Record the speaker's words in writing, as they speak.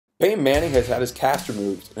Peyton Manning has had his cast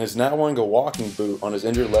removed and is now wearing a walking boot on his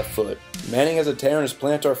injured left foot. Manning has a tear in his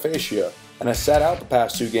plantar fascia and has sat out the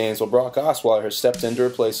past 2 games while Brock Osweiler has stepped in to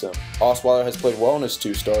replace him. Osweiler has played well in his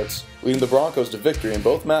 2 starts, leading the Broncos to victory in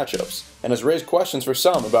both matchups, and has raised questions for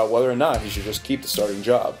some about whether or not he should just keep the starting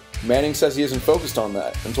job. Manning says he isn't focused on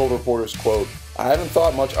that and told reporters, quote, "I haven't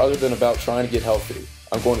thought much other than about trying to get healthy.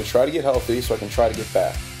 I'm going to try to get healthy so I can try to get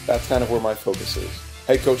back. That's kind of where my focus is."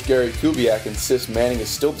 Head coach Gary Kubiak insists Manning is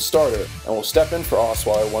still the starter and will step in for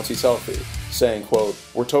Osweiler once he's healthy, saying, quote,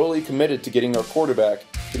 "We're totally committed to getting our quarterback,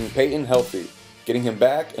 getting Peyton healthy, getting him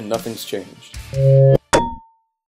back, and nothing's changed."